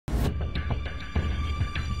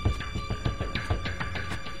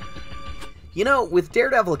You know, with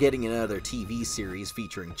Daredevil getting another TV series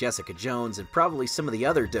featuring Jessica Jones and probably some of the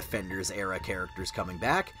other Defenders-era characters coming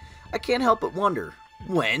back, I can't help but wonder,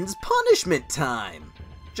 when's punishment time?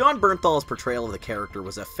 Jon Bernthal's portrayal of the character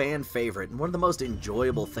was a fan favorite and one of the most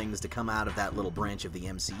enjoyable things to come out of that little branch of the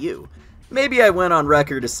MCU. Maybe I went on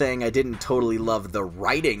record as saying I didn't totally love the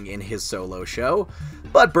writing in his solo show,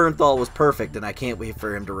 but Bernthal was perfect and I can't wait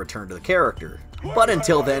for him to return to the character. But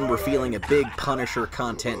until then, we're feeling a big Punisher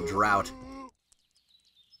content drought.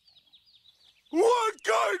 What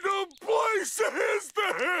kind of place is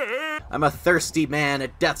this? I'm a thirsty man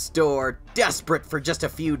at death's door, desperate for just a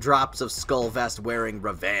few drops of Skullvest-wearing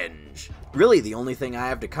revenge. Really, the only thing I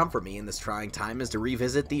have to comfort me in this trying time is to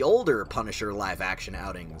revisit the older Punisher live-action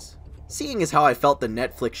outings. Seeing as how I felt the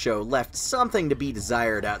Netflix show left something to be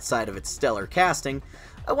desired outside of its stellar casting,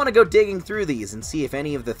 I want to go digging through these and see if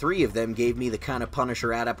any of the three of them gave me the kind of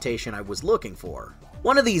Punisher adaptation I was looking for.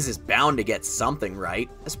 One of these is bound to get something right,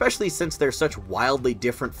 especially since they're such wildly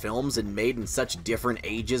different films and made in such different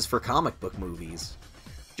ages for comic book movies.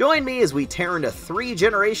 Join me as we tear into 3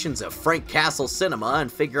 generations of Frank Castle cinema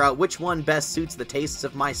and figure out which one best suits the tastes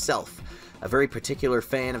of myself, a very particular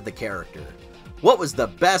fan of the character. What was the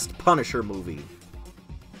best Punisher movie?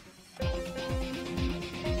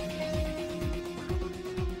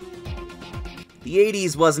 The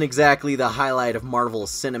 80s wasn't exactly the highlight of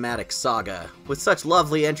Marvel's cinematic saga, with such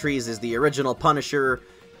lovely entries as the original Punisher,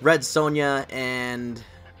 Red Sonja, and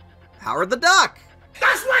Howard the Duck!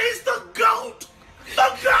 That's why he's the GOAT!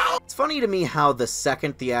 The GOAT! It's funny to me how the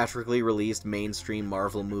second theatrically released mainstream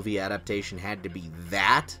Marvel movie adaptation had to be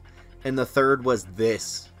that, and the third was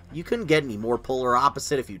this. You couldn't get any more polar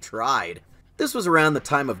opposite if you tried. This was around the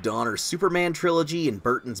time of Donner's Superman trilogy and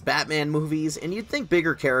Burton's Batman movies, and you'd think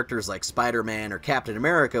bigger characters like Spider-Man or Captain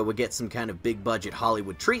America would get some kind of big-budget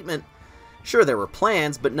Hollywood treatment. Sure, there were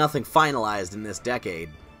plans, but nothing finalized in this decade.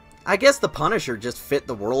 I guess the Punisher just fit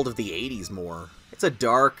the world of the 80s more. It's a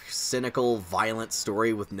dark, cynical, violent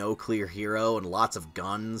story with no clear hero and lots of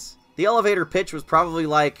guns. The elevator pitch was probably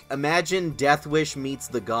like, imagine Death Wish meets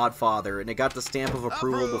The Godfather, and it got the stamp of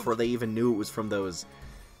approval before they even knew it was from those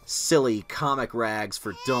silly comic rags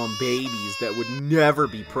for dumb babies that would never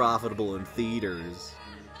be profitable in theaters.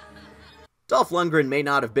 Dolph Lundgren may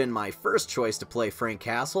not have been my first choice to play Frank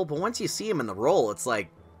Castle, but once you see him in the role, it's like,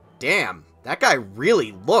 damn, that guy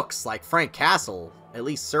really looks like Frank Castle, at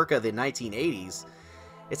least circa the 1980s.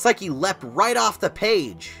 It's like he leapt right off the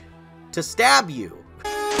page to stab you.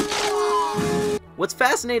 What's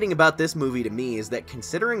fascinating about this movie to me is that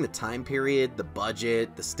considering the time period, the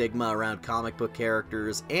budget, the stigma around comic book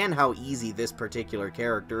characters, and how easy this particular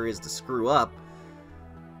character is to screw up,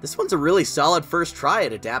 this one's a really solid first try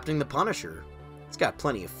at adapting the Punisher. It's got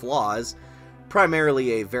plenty of flaws,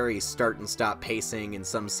 primarily a very start-and-stop pacing and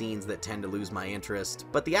some scenes that tend to lose my interest,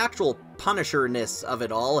 but the actual Punisher-ness of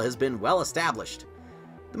it all has been well established.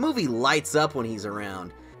 The movie lights up when he's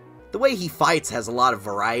around. The way he fights has a lot of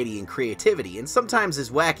variety and creativity, and sometimes his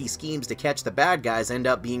wacky schemes to catch the bad guys end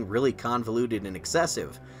up being really convoluted and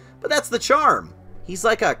excessive. But that's the charm! He's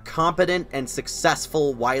like a competent and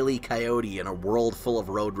successful Wile E. Coyote in a world full of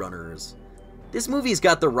roadrunners. This movie's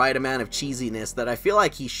got the right amount of cheesiness that I feel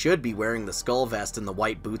like he should be wearing the skull vest and the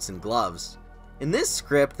white boots and gloves. In this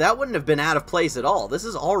script, that wouldn't have been out of place at all. This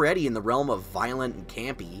is already in the realm of violent and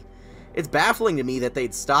campy. It's baffling to me that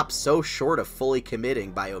they'd stop so short of fully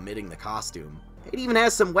committing by omitting the costume. It even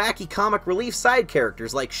has some wacky comic relief side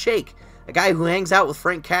characters like Shake, a guy who hangs out with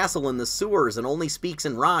Frank Castle in the sewers and only speaks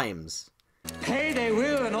in rhymes. Pay they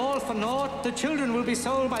will, and all for naught. The children will be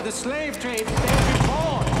sold by the slave trade. They'll be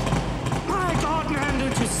bought. My God, man,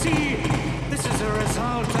 don't you see? This is a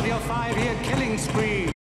result of your 5-year killing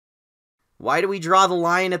spree. Why do we draw the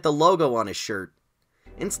line at the logo on his shirt?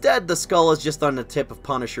 Instead, the skull is just on the tip of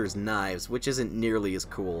Punisher's knives, which isn't nearly as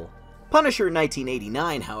cool. Punisher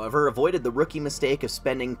 1989, however, avoided the rookie mistake of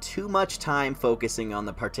spending too much time focusing on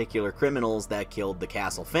the particular criminals that killed the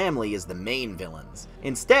Castle family as the main villains.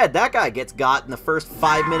 Instead, that guy gets got in the first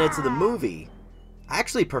 5 minutes of the movie. I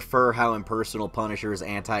actually prefer how impersonal Punisher's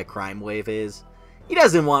anti-crime wave is. He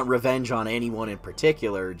doesn't want revenge on anyone in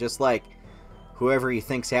particular, just like whoever he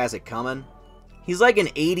thinks has it coming. He's like an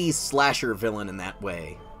 80s slasher villain in that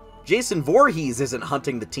way. Jason Voorhees isn't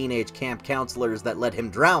hunting the teenage camp counselors that let him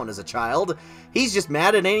drown as a child. He's just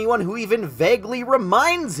mad at anyone who even vaguely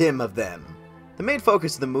reminds him of them. The main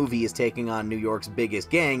focus of the movie is taking on New York's biggest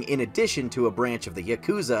gang in addition to a branch of the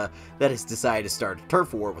Yakuza that has decided to start a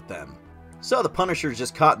turf war with them. So the Punisher's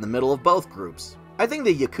just caught in the middle of both groups. I think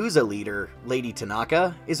the Yakuza leader, Lady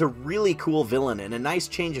Tanaka, is a really cool villain and a nice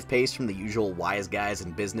change of pace from the usual wise guys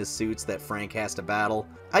in business suits that Frank has to battle.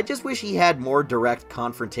 I just wish he had more direct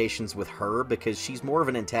confrontations with her because she's more of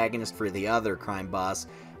an antagonist for the other crime boss,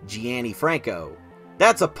 Gianni Franco.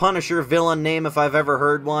 That's a Punisher villain name if I've ever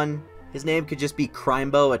heard one. His name could just be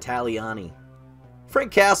Crimebo Italiani.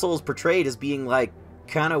 Frank Castle is portrayed as being like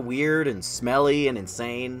kinda weird and smelly and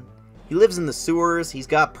insane. He lives in the sewers, he's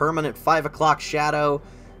got permanent 5 o'clock shadow,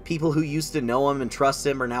 people who used to know him and trust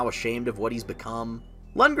him are now ashamed of what he's become.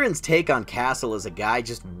 Lundgren's take on Castle is a guy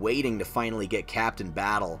just waiting to finally get capped in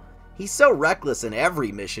battle. He's so reckless and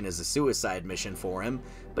every mission is a suicide mission for him,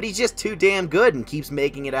 but he's just too damn good and keeps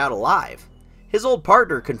making it out alive. His old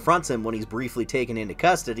partner confronts him when he's briefly taken into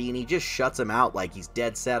custody and he just shuts him out like he's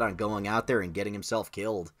dead set on going out there and getting himself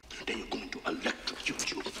killed. They're going to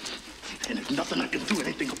electrocute you, and there's nothing I can do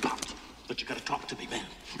anything about. But you gotta talk to me, man.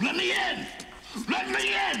 Let me in! Let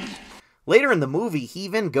me in! Later in the movie, he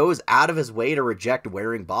even goes out of his way to reject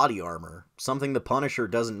wearing body armor, something the Punisher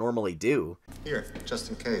doesn't normally do. Here, just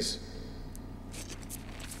in case.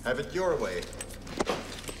 Have it your way.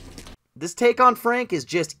 This take on Frank is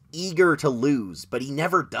just eager to lose, but he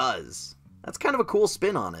never does. That's kind of a cool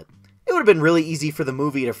spin on it. It would have been really easy for the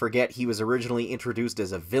movie to forget he was originally introduced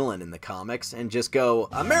as a villain in the comics and just go,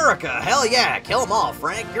 America, hell yeah, kill them all,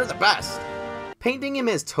 Frank, you're the best. Painting him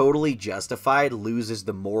as totally justified loses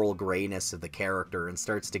the moral grayness of the character and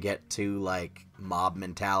starts to get to, like, mob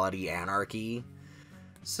mentality anarchy.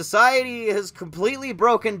 Society has completely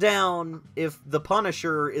broken down if the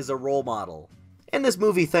Punisher is a role model. And this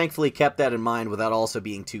movie thankfully kept that in mind without also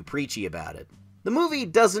being too preachy about it. The movie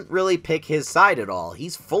doesn't really pick his side at all.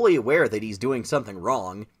 He's fully aware that he's doing something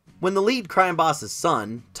wrong. When the lead crime boss's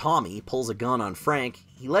son, Tommy, pulls a gun on Frank,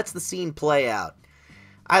 he lets the scene play out.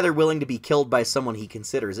 Either willing to be killed by someone he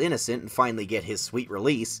considers innocent and finally get his sweet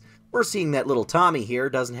release, or seeing that little Tommy here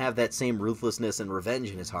doesn't have that same ruthlessness and revenge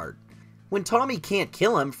in his heart. When Tommy can't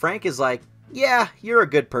kill him, Frank is like, yeah, you're a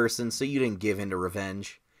good person, so you didn't give in to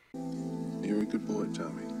revenge. You're a good boy,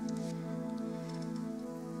 Tommy.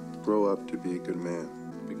 Grow up to be a good man,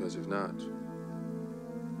 because if not,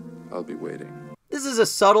 I'll be waiting. This is a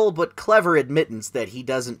subtle but clever admittance that he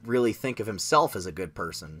doesn't really think of himself as a good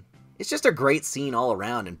person. It's just a great scene all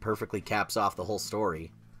around and perfectly caps off the whole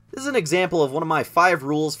story. This is an example of one of my 5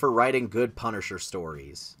 rules for writing good Punisher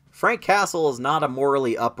stories. Frank Castle is not a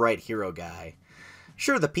morally upright hero guy.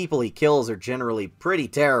 Sure, the people he kills are generally pretty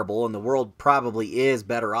terrible and the world probably is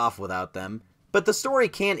better off without them, but the story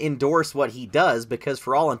can't endorse what he does because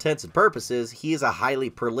for all intents and purposes, he is a highly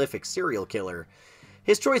prolific serial killer.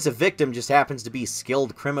 His choice of victim just happens to be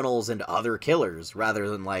skilled criminals and other killers, rather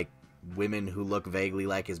than like women who look vaguely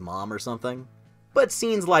like his mom or something. But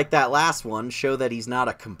scenes like that last one show that he's not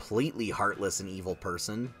a completely heartless and evil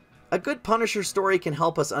person. A good Punisher story can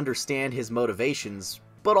help us understand his motivations,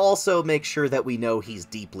 but also make sure that we know he's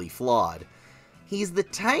deeply flawed. He's the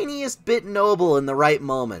tiniest bit noble in the right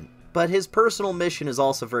moment, but his personal mission is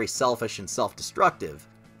also very selfish and self-destructive.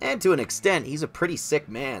 And to an extent, he's a pretty sick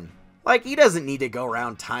man. Like, he doesn't need to go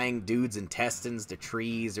around tying dudes' intestines to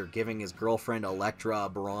trees or giving his girlfriend Elektra a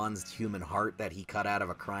bronzed human heart that he cut out of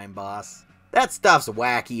a crime boss. That stuff's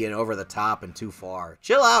wacky and over the top and too far.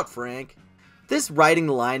 Chill out, Frank. This riding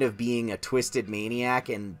the line of being a twisted maniac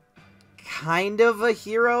and kind of a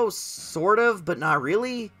hero, sort of, but not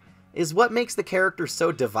really, is what makes the character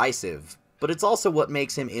so divisive. But it's also what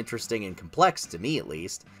makes him interesting and complex, to me at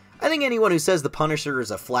least. I think anyone who says the Punisher is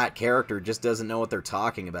a flat character just doesn't know what they're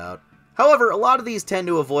talking about. However, a lot of these tend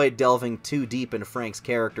to avoid delving too deep into Frank's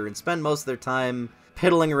character and spend most of their time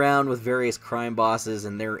piddling around with various crime bosses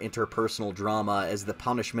and their interpersonal drama as the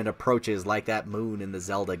punishment approaches like that moon in the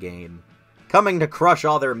Zelda game, coming to crush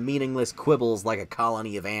all their meaningless quibbles like a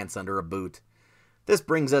colony of ants under a boot. This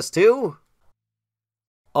brings us to...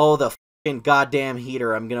 oh, the f***ing goddamn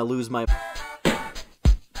heater, I'm gonna lose my...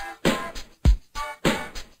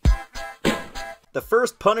 the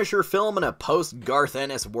first Punisher film in a post-Garth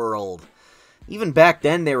Ennis world. Even back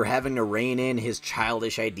then, they were having to rein in his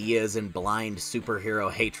childish ideas and blind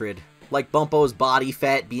superhero hatred. Like Bumpo's body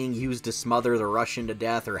fat being used to smother the Russian to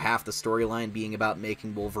death, or half the storyline being about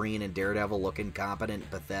making Wolverine and Daredevil look incompetent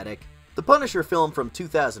and pathetic. The Punisher film from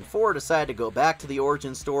 2004 decided to go back to the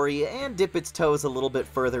origin story and dip its toes a little bit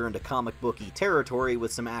further into comic booky territory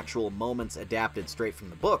with some actual moments adapted straight from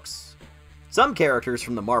the books. Some characters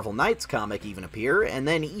from the Marvel Knights comic even appear, and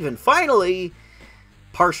then even finally,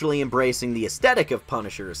 partially embracing the aesthetic of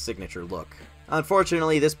Punisher's signature look.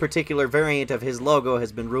 Unfortunately, this particular variant of his logo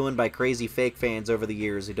has been ruined by crazy fake fans over the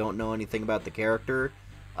years who don't know anything about the character,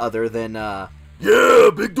 other than, Yeah,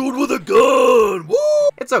 big dude with a gun! Woo!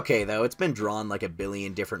 It's okay though, it's been drawn like a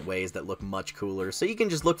billion different ways that look much cooler, so you can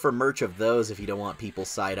just look for merch of those if you don't want people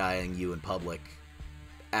side-eyeing you in public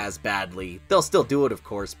as badly. They'll still do it, of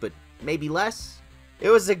course, but maybe less? It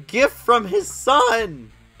was a gift from his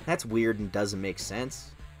son! That's weird and doesn't make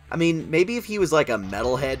sense. I mean, maybe if he was like a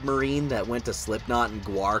metalhead Marine that went to Slipknot and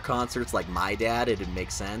Gwar concerts like my dad, it'd make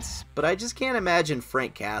sense. But I just can't imagine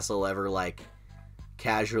Frank Castle ever, like,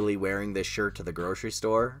 casually wearing this shirt to the grocery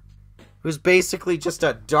store. It was basically just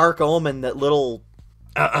a dark omen that little,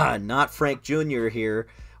 not Frank Jr. here,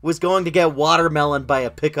 was going to get watermelon by a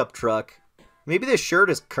pickup truck. Maybe this shirt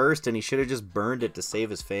is cursed and he should have just burned it to save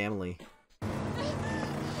his family.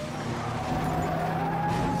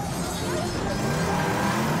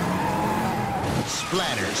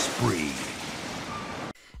 Splatter spree.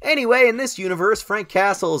 Anyway, in this universe, Frank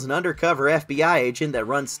Castle is an undercover FBI agent that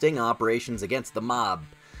runs sting operations against the mob.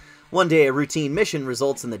 One day, a routine mission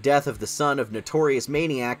results in the death of the son of notorious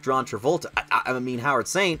maniac John Travolta, Howard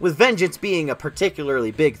Saint, with vengeance being a particularly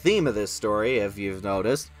big theme of this story, if you've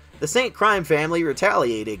noticed. The Saint crime family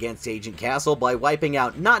retaliated against Agent Castle by wiping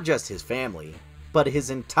out not just his family, but his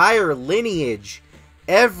entire lineage.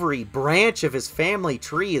 Every branch of his family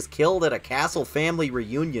tree is killed at a Castle family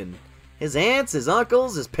reunion. His aunts, his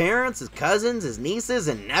uncles, his parents, his cousins, his nieces,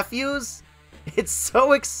 and nephews. It's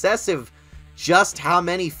so excessive just how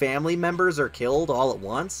many family members are killed all at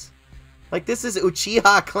once. Like, this is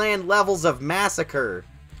Uchiha clan levels of massacre.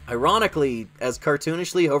 Ironically, as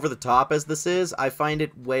cartoonishly over the top as this is, I find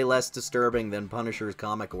it way less disturbing than Punisher's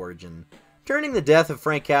comic origin. Turning the death of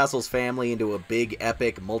Frank Castle's family into a big,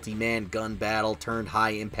 epic, multi-man gun battle turned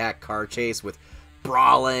high-impact car chase with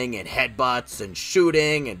brawling and headbutts and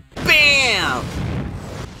shooting and BAM!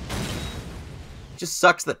 Just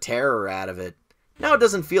sucks the terror out of it. Now it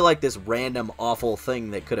doesn't feel like this random, awful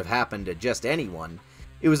thing that could have happened to just anyone.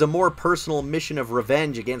 It was a more personal mission of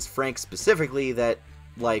revenge against Frank specifically that,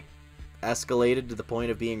 like, escalated to the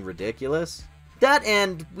point of being ridiculous. That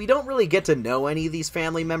and we don't really get to know any of these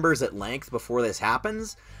family members at length before this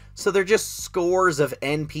happens, so they're just scores of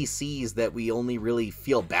NPCs that we only really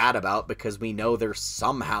feel bad about because we know they're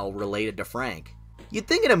somehow related to Frank. You'd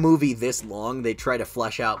think in a movie this long they'd try to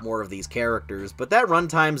flesh out more of these characters, but that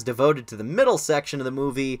runtime's devoted to the middle section of the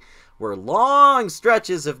movie where long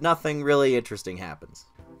stretches of nothing really interesting happens.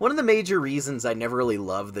 One of the major reasons I never really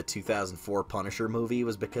loved the 2004 Punisher movie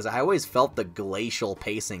was because I always felt the glacial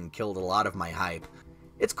pacing killed a lot of my hype.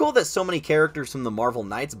 It's cool that so many characters from the Marvel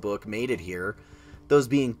Knights book made it here, those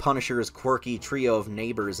being Punisher's quirky trio of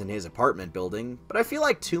neighbors in his apartment building, but I feel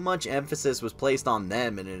like too much emphasis was placed on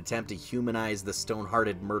them in an attempt to humanize the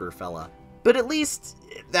stone-hearted murder fella. But at least,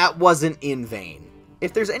 that wasn't in vain.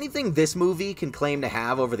 If there's anything this movie can claim to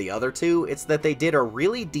have over the other two, it's that they did a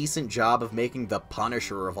really decent job of making the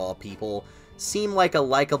Punisher of all people seem like a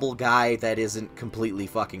likable guy that isn't completely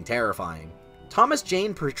fucking terrifying. Thomas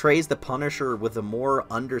Jane portrays the Punisher with a more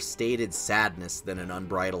understated sadness than an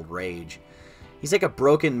unbridled rage. He's like a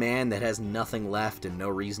broken man that has nothing left and no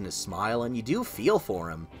reason to smile, and you do feel for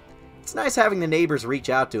him. It's nice having the neighbors reach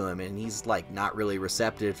out to him, and he's like not really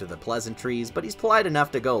receptive to the pleasantries, but he's polite enough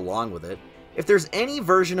to go along with it. If there's any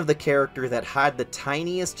version of the character that had the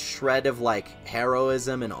tiniest shred of, like,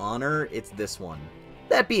 heroism and honor, it's this one.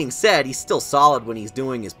 That being said, he's still solid when he's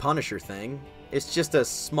doing his Punisher thing. It's just a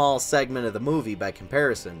small segment of the movie by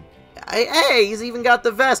comparison. Hey, he's even got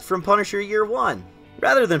the vest from Punisher Year 1.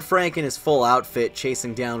 Rather than Frank in his full outfit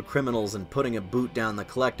chasing down criminals and putting a boot down the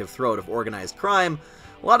collective throat of organized crime,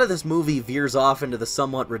 a lot of this movie veers off into the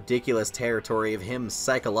somewhat ridiculous territory of him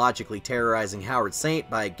psychologically terrorizing Howard Saint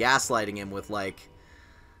by gaslighting him with, like,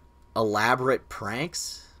 elaborate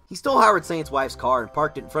pranks. He stole Howard Saint's wife's car and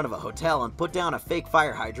parked it in front of a hotel and put down a fake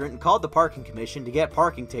fire hydrant and called the parking commission to get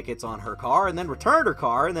parking tickets on her car and then returned her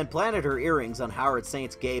car and then planted her earrings on Howard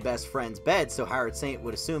Saint's gay best friend's bed so Howard Saint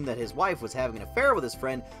would assume that his wife was having an affair with his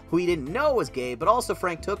friend who he didn't know was gay, but also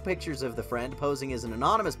Frank took pictures of the friend posing as an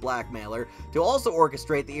anonymous blackmailer to also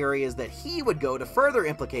orchestrate the areas that he would go to further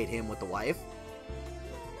implicate him with the wife.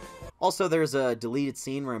 Also, there's a deleted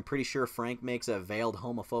scene where I'm pretty sure Frank makes a veiled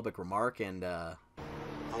homophobic remark and,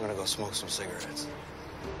 I'm gonna go smoke some cigarettes.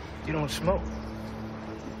 You don't smoke.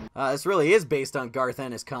 This really is based on Garth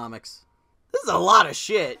Ennis comics. This is a lot of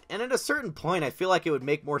shit, and at a certain point I feel like it would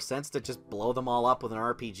make more sense to just blow them all up with an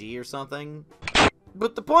RPG or something.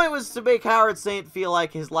 But the point was to make Howard Saint feel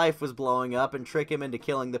like his life was blowing up and trick him into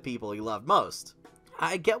killing the people he loved most.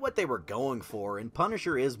 I get what they were going for, and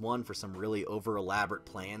Punisher is one for some really over-elaborate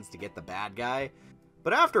plans to get the bad guy,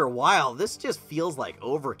 But after a while, this just feels like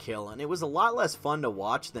overkill, and it was a lot less fun to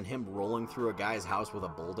watch than him rolling through a guy's house with a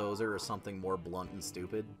bulldozer or something more blunt and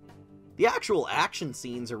stupid. The actual action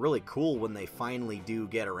scenes are really cool when they finally do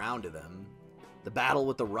get around to them. The battle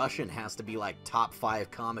with the Russian has to be like top 5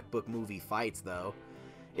 comic book movie fights, though.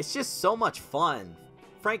 It's just so much fun.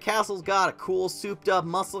 Frank Castle's got a cool souped up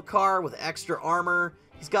muscle car with extra armor,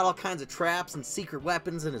 he's got all kinds of traps and secret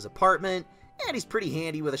weapons in his apartment, and he's pretty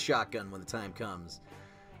handy with a shotgun when the time comes.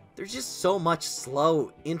 There's just so much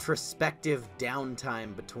slow, introspective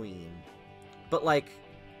downtime between. But like,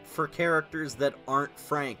 for characters that aren't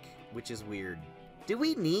Frank, which is weird. Do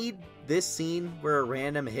we need this scene where a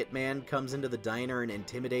random hitman comes into the diner and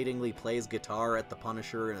intimidatingly plays guitar at the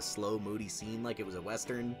Punisher in a slow, moody scene like it was a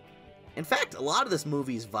Western? In fact, a lot of this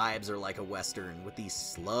movie's vibes are like a Western, with these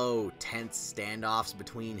slow, tense standoffs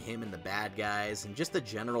between him and the bad guys, and just the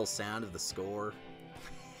general sound of the score.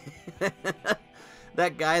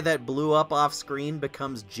 That guy that blew up off screen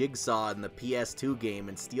becomes Jigsaw in the PS2 game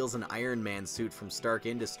and steals an Iron Man suit from Stark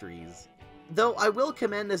Industries. Though I will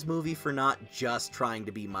commend this movie for not just trying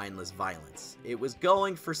to be mindless violence. It was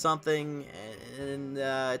going for something, and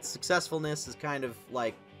its successfulness is kind of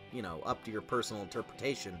like, you know, up to your personal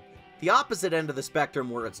interpretation. The opposite end of the spectrum,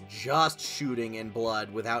 where it's just shooting and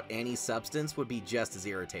blood without any substance, would be just as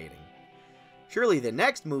irritating. Surely the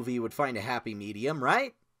next movie would find a happy medium,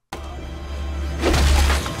 right?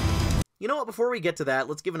 You know what, before we get to that,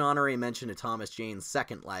 let's give an honorary mention to Thomas Jane's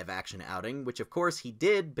second live-action outing, which of course he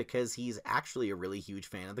did because he's actually a really huge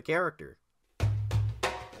fan of the character.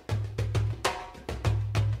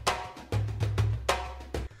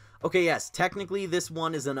 Okay, yes, technically this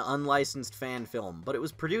one is an unlicensed fan film, but it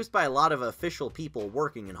was produced by a lot of official people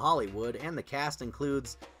working in Hollywood, and the cast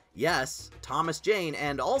includes, yes, Thomas Jane,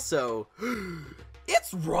 and also,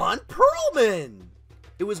 it's Ron Perlman!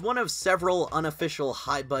 It was one of several unofficial,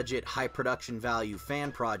 high-budget, high-production value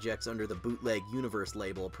fan projects under the Bootleg Universe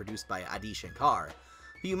label produced by Adi Shankar,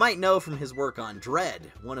 who you might know from his work on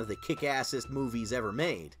Dread, one of the kick-assest movies ever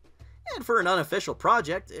made. And for an unofficial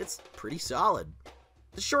project, it's pretty solid.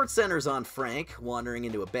 The short centers on Frank, wandering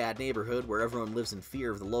into a bad neighborhood where everyone lives in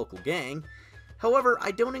fear of the local gang. However,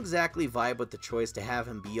 I don't exactly vibe with the choice to have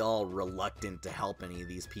him be all reluctant to help any of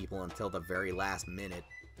these people until the very last minute.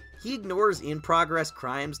 He ignores in-progress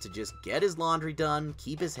crimes to just get his laundry done,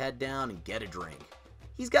 keep his head down, and get a drink.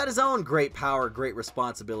 He's got his own great power, great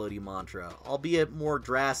responsibility mantra, albeit more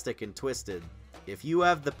drastic and twisted. If you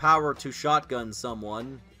have the power to shotgun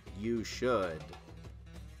someone, you should.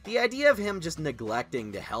 The idea of him just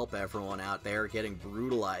neglecting to help everyone out there getting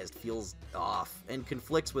brutalized feels off, and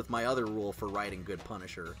conflicts with my other rule for writing good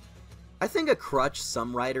Punisher. I think a crutch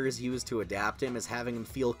some writers use to adapt him is having him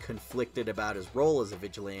feel conflicted about his role as a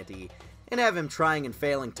vigilante, and have him trying and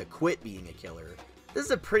failing to quit being a killer. This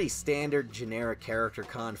is a pretty standard, generic character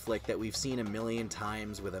conflict that we've seen a million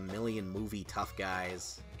times with a million movie tough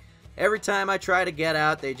guys. Every time I try to get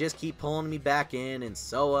out, they just keep pulling me back in, and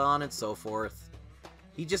so on and so forth.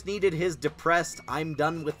 He just needed his depressed, I'm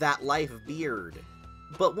done with that life beard.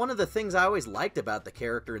 But one of the things I always liked about the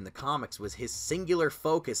character in the comics was his singular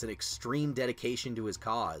focus and extreme dedication to his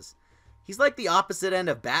cause. He's like the opposite end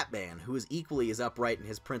of Batman, who is equally as upright in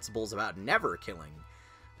his principles about never killing.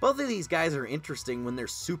 Both of these guys are interesting when they're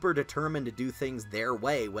super determined to do things their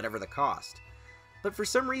way, whatever the cost. But for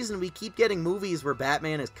some reason we keep getting movies where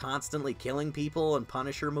Batman is constantly killing people, and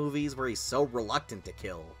Punisher movies where he's so reluctant to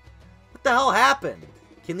kill. What the hell happened?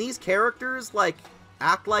 Can these characters,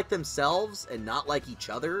 act like themselves and not like each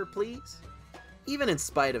other, please? Even in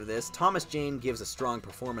spite of this, Thomas Jane gives a strong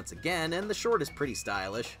performance again, and the short is pretty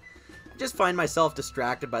stylish. I just find myself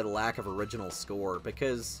distracted by the lack of original score,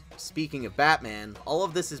 because, speaking of Batman, all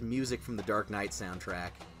of this is music from the Dark Knight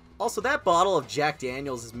soundtrack. Also, that bottle of Jack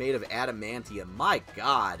Daniels is made of adamantium, my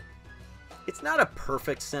god! It's not a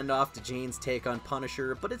perfect send-off to Jane's take on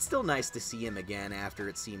Punisher, but it's still nice to see him again after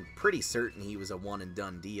it seemed pretty certain he was a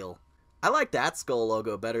one-and-done deal. I like that skull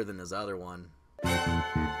logo better than his other one.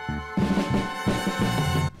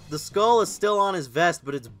 The skull is still on his vest,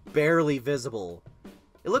 but it's barely visible.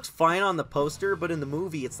 It looks fine on the poster, but in the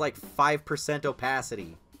movie it's like 5%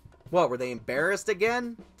 opacity. What, were they embarrassed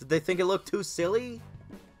again? Did they think it looked too silly?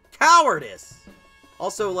 Cowardice!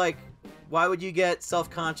 Also, why would you get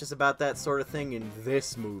self-conscious about that sort of thing in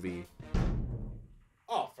this movie?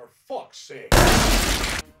 Oh, for fuck's sake.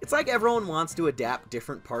 It's like everyone wants to adapt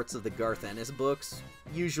different parts of the Garth Ennis books,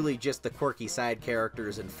 usually just the quirky side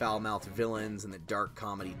characters and foul-mouthed villains and the dark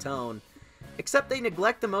comedy tone, except they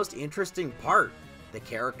neglect the most interesting part, the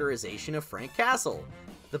characterization of Frank Castle.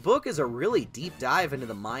 The book is a really deep dive into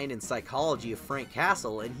the mind and psychology of Frank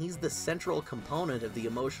Castle, and he's the central component of the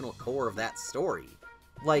emotional core of that story.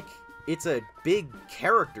 Like, it's a big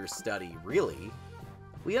character study, really.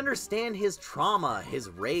 We understand his trauma, his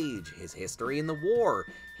rage, his history in the war,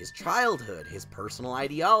 his childhood, his personal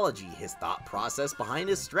ideology, his thought process behind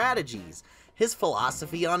his strategies, his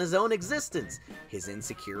philosophy on his own existence, his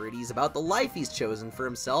insecurities about the life he's chosen for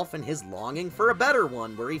himself, and his longing for a better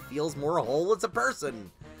one where he feels more whole as a person.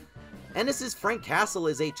 Ennis's Frank Castle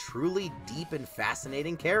is a truly deep and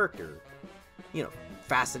fascinating character. You know,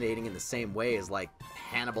 fascinating in the same way as like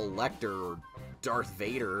Hannibal Lecter or Darth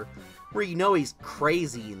Vader, where you know he's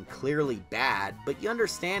crazy and clearly bad, but you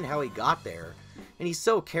understand how he got there, and he's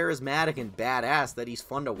so charismatic and badass that he's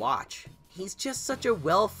fun to watch. He's just such a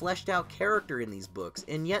well-fleshed out character in these books,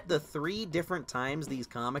 and yet the 3 different times these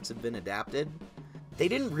comics have been adapted, they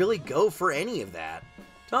didn't really go for any of that.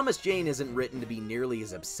 Thomas Jane isn't written to be nearly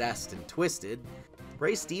as obsessed and twisted.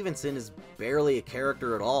 Ray Stevenson is barely a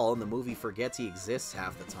character at all, and the movie forgets he exists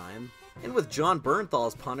half the time. And with John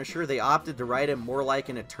Bernthal's Punisher, they opted to write him more like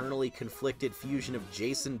an eternally conflicted fusion of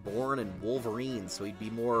Jason Bourne and Wolverine, so he'd be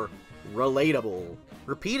more relatable.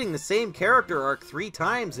 Repeating the same character arc 3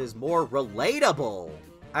 times is more relatable.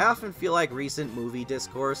 I often feel like recent movie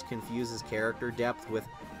discourse confuses character depth with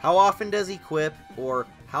how often does he quip or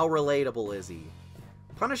how relatable is he.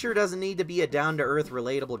 Punisher doesn't need to be a down-to-earth,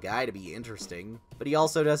 relatable guy to be interesting, but he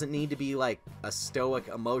also doesn't need to be like a stoic,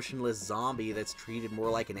 emotionless zombie that's treated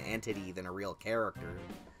more like an entity than a real character.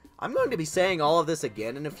 I'm going to be saying all of this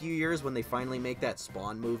again in a few years when they finally make that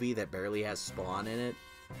Spawn movie that barely has Spawn in it.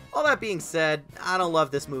 All that being said, I don't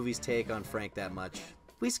love this movie's take on Frank that much.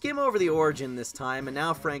 We skim over the origin this time, and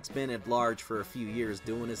now Frank's been at large for a few years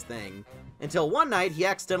doing his thing, until one night he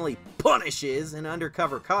accidentally punishes an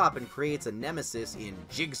undercover cop and creates a nemesis in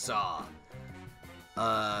Jigsaw.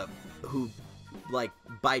 Who, like,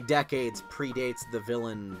 by decades predates the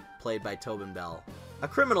villain played by Tobin Bell. A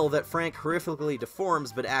criminal that Frank horrifically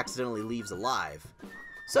deforms but accidentally leaves alive.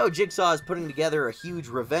 So Jigsaw is putting together a huge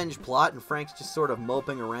revenge plot, and Frank's just sort of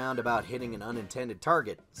moping around about hitting an unintended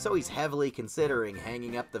target, so he's heavily considering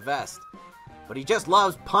hanging up the vest. But he just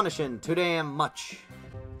loves punishing too damn much.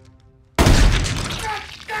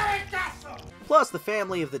 Plus, the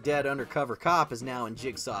family of the dead undercover cop is now in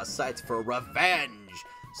Jigsaw's sights for revenge,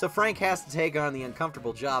 so Frank has to take on the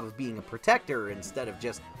uncomfortable job of being a protector instead of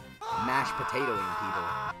just mashed potatoing people.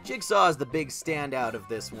 Jigsaw is the big standout of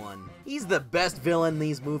this one. He's the best villain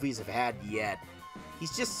these movies have had yet.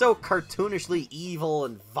 He's just so cartoonishly evil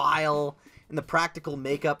and vile, and the practical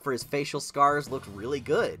makeup for his facial scars looks really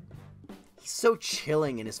good. He's so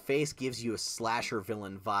chilling, and his face gives you a slasher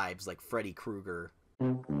villain vibes like Freddy Krueger.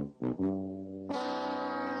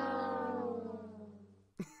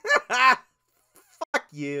 Fuck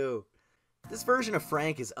you. This version of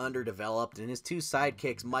Frank is underdeveloped, and his 2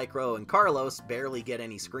 sidekicks, Micro and Carlos, barely get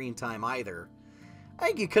any screen time either. I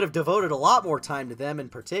think you could have devoted a lot more time to them in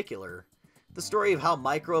particular. The story of how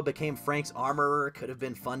Micro became Frank's armorer could have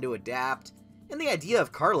been fun to adapt, and the idea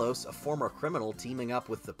of Carlos, a former criminal, teaming up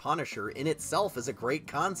with the Punisher in itself is a great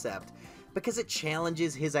concept, because it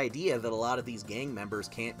challenges his idea that a lot of these gang members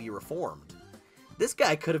can't be reformed. This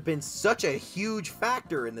guy could have been such a huge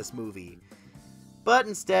factor in this movie. But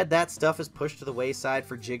instead, that stuff is pushed to the wayside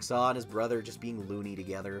for Jigsaw and his brother just being loony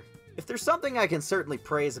together. If there's something I can certainly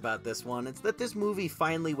praise about this one, it's that this movie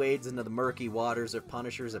finally wades into the murky waters of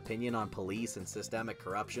Punisher's opinion on police and systemic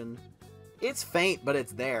corruption. It's faint, but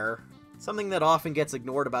it's there. Something that often gets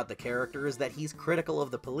ignored about the character is that he's critical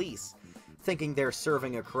of the police, thinking they're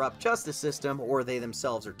serving a corrupt justice system or they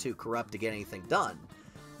themselves are too corrupt to get anything done.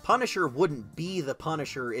 Punisher wouldn't be the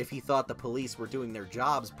Punisher if he thought the police were doing their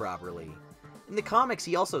jobs properly. In the comics,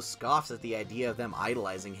 he also scoffs at the idea of them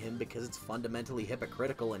idolizing him because it's fundamentally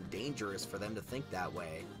hypocritical and dangerous for them to think that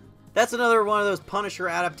way. That's another one of those Punisher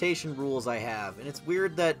adaptation rules I have, and it's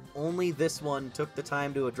weird that only this one took the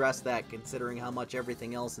time to address that considering how much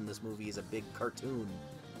everything else in this movie is a big cartoon.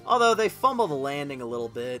 Although they fumble the landing a little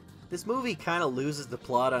bit, this movie kind of loses the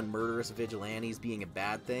plot on murderous vigilantes being a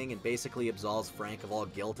bad thing and basically absolves Frank of all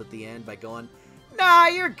guilt at the end by going, "Nah,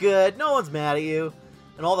 you're good, no one's mad at you."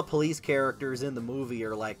 And all the police characters in the movie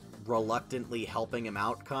are like reluctantly helping him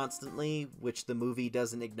out constantly, which the movie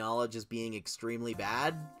doesn't acknowledge as being extremely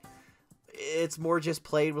bad. It's more just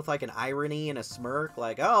played with like an irony and a smirk,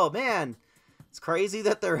 like, oh man, it's crazy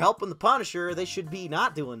that they're helping the Punisher, they should be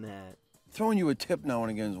not doing that. Throwing you a tip now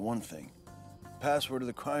and again is one thing. Password to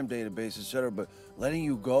the crime database, etc., but letting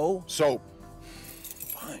you go? So,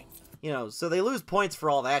 fine. You know, so they lose points for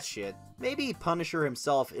all that shit. Maybe Punisher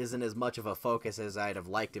himself isn't as much of a focus as I'd have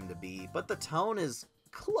liked him to be, but the tone is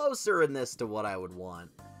closer in this to what I would want.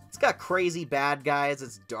 It's got crazy bad guys,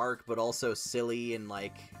 it's dark but also silly and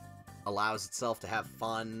like allows itself to have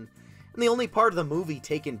fun. And the only part of the movie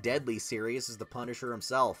taken deadly serious is the Punisher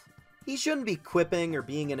himself. He shouldn't be quipping or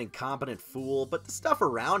being an incompetent fool, but the stuff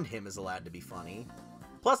around him is allowed to be funny.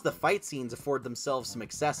 Plus the fight scenes afford themselves some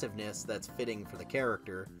excessiveness that's fitting for the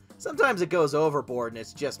character. Sometimes it goes overboard and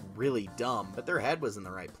it's just really dumb, but their head was in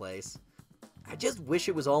the right place. I just wish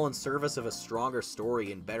it was all in service of a stronger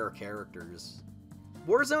story and better characters.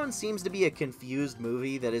 Warzone seems to be a confused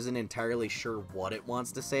movie that isn't entirely sure what it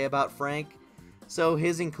wants to say about Frank, so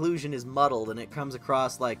his inclusion is muddled and it comes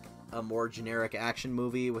across like a more generic action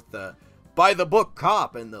movie with the by-the-book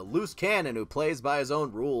cop and the loose cannon who plays by his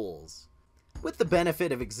own rules. With the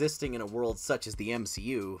benefit of existing in a world such as the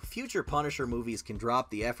MCU, future Punisher movies can drop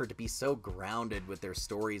the effort to be so grounded with their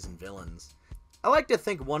stories and villains. I like to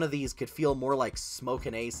think one of these could feel more like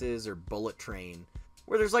Smokin' Aces or Bullet Train,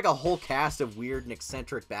 where there's like a whole cast of weird and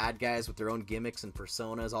eccentric bad guys with their own gimmicks and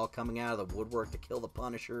personas all coming out of the woodwork to kill the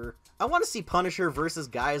Punisher. I want to see Punisher versus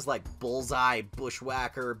guys like Bullseye,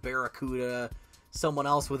 Bushwhacker, Barracuda, someone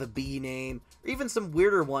else with a B name, or even some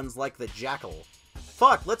weirder ones like the Jackal.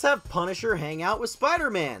 Fuck, let's have Punisher hang out with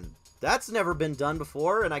Spider-Man! That's never been done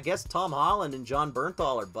before, and I guess Tom Holland and Jon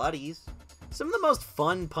Bernthal are buddies. Some of the most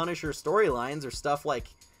fun Punisher storylines are stuff like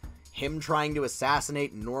him trying to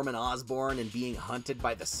assassinate Norman Osborn and being hunted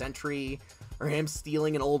by the Sentry, or him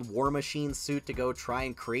stealing an old War Machine suit to go try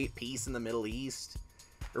and create peace in the Middle East,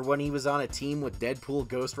 or when he was on a team with Deadpool,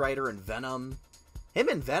 Ghost Rider, and Venom. Him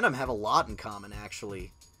and Venom have a lot in common,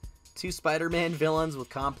 actually. Two Spider-Man villains with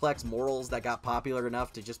complex morals that got popular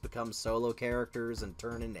enough to just become solo characters and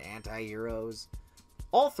turn into anti-heroes.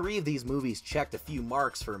 All three of these movies checked a few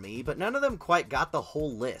marks for me, but none of them quite got the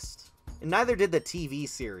whole list. And neither did the TV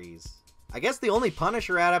series. I guess the only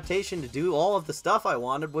Punisher adaptation to do all of the stuff I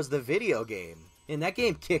wanted was the video game. And that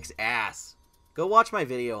game kicks ass. Go watch my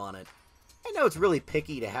video on it. I know it's really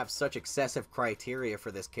picky to have such excessive criteria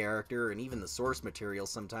for this character, and even the source material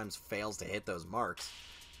sometimes fails to hit those marks.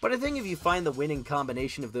 But I think if you find the winning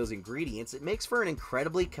combination of those ingredients, it makes for an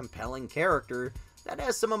incredibly compelling character that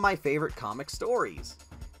has some of my favorite comic stories.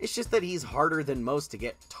 It's just that he's harder than most to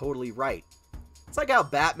get totally right. It's like how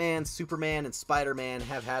Batman, Superman, and Spider-Man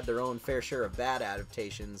have had their own fair share of bad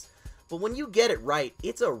adaptations, but when you get it right,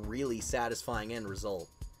 it's a really satisfying end result.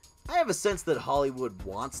 I have a sense that Hollywood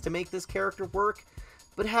wants to make this character work,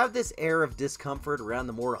 but have this air of discomfort around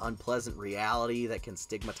the more unpleasant reality that can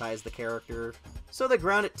stigmatize the character. So they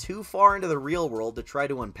ground it too far into the real world to try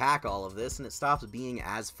to unpack all of this, and it stops being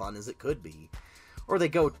as fun as it could be. Or they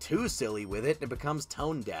go too silly with it and it becomes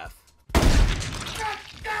tone deaf.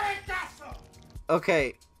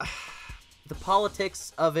 Okay, the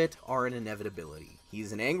politics of it are an inevitability.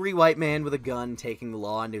 He's an angry white man with a gun taking the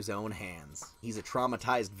law into his own hands. He's a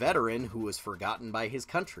traumatized veteran who was forgotten by his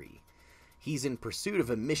country. He's in pursuit of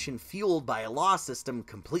a mission fueled by a law system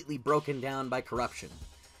completely broken down by corruption.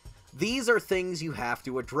 These are things you have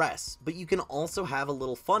to address, but you can also have a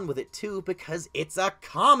little fun with it too because it's a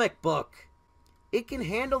comic book! It can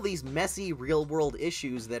handle these messy real-world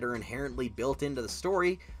issues that are inherently built into the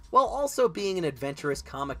story while also being an adventurous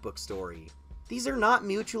comic book story. These are not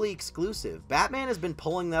mutually exclusive. Batman has been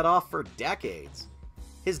pulling that off for decades.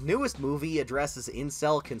 His newest movie addresses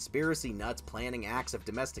incel conspiracy nuts planning acts of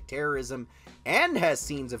domestic terrorism and has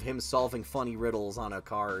scenes of him solving funny riddles on a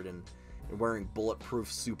card and wearing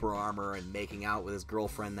bulletproof super armor and making out with his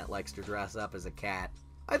girlfriend that likes to dress up as a cat.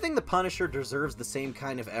 I think The Punisher deserves the same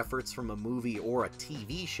kind of efforts from a movie or a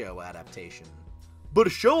TV show adaptation. But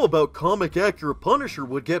a show about comic-accurate Punisher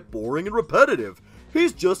would get boring and repetitive.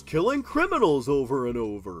 He's just killing criminals over and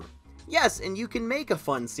over. Yes, and you can make a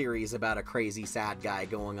fun series about a crazy sad guy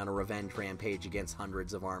going on a revenge rampage against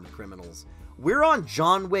hundreds of armed criminals. We're on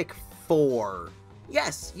John Wick 4.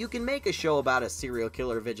 Yes, you can make a show about a serial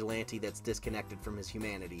killer vigilante that's disconnected from his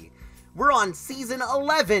humanity. We're on Season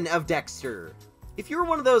 11 of Dexter. If you're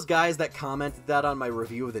one of those guys that commented that on my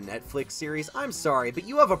review of the Netflix series, I'm sorry, but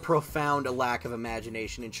you have a profound lack of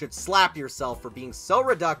imagination and should slap yourself for being so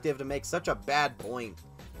reductive to make such a bad point.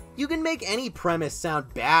 You can make any premise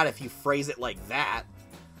sound bad if you phrase it like that.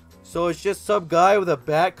 So it's just some guy with a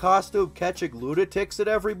bat costume catching lunatics in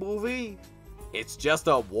every movie? It's just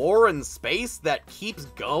a war in space that keeps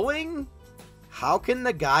going? How can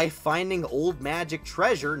the guy finding old magic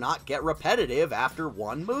treasure not get repetitive after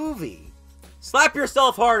one movie? Slap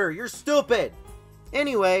yourself harder, you're stupid!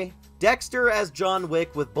 Anyway, Dexter as John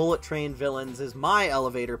Wick with bullet train villains is my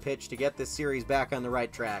elevator pitch to get this series back on the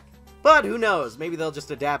right track. But who knows, maybe they'll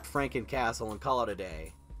just adapt Frankencastle and call it a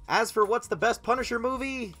day. As for what's the best Punisher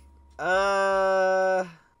movie?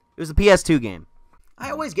 It was a PS2 game. I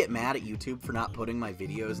always get mad at YouTube for not putting my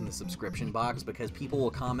videos in the subscription box because people will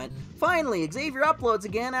comment, "Finally, Xavier uploads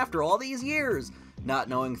again after all these years," not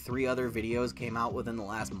knowing 3 other videos came out within the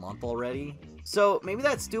last month already. So maybe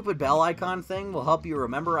that stupid bell icon thing will help you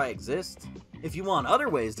remember I exist. If you want other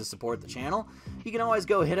ways to support the channel, you can always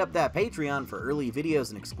go hit up that Patreon for early videos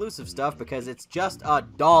and exclusive stuff because it's just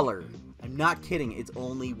 $1. I'm not kidding, it's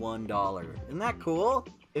only $1. Isn't that cool?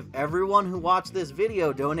 If everyone who watched this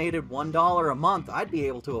video donated $1 a month, I'd be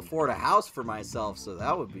able to afford a house for myself, so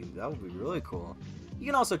that would be really cool. You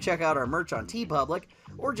can also check out our merch on TeePublic,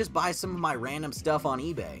 or just buy some of my random stuff on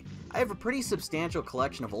eBay. I have a pretty substantial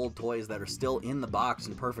collection of old toys that are still in the box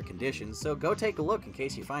in perfect condition, so go take a look in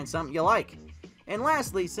case you find something you like. And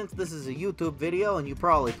lastly, since this is a YouTube video and you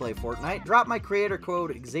probably play Fortnite, drop my creator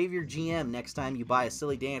code XavierGM next time you buy a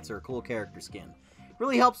silly dance or a cool character skin.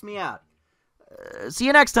 Really helps me out. See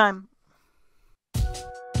you next time!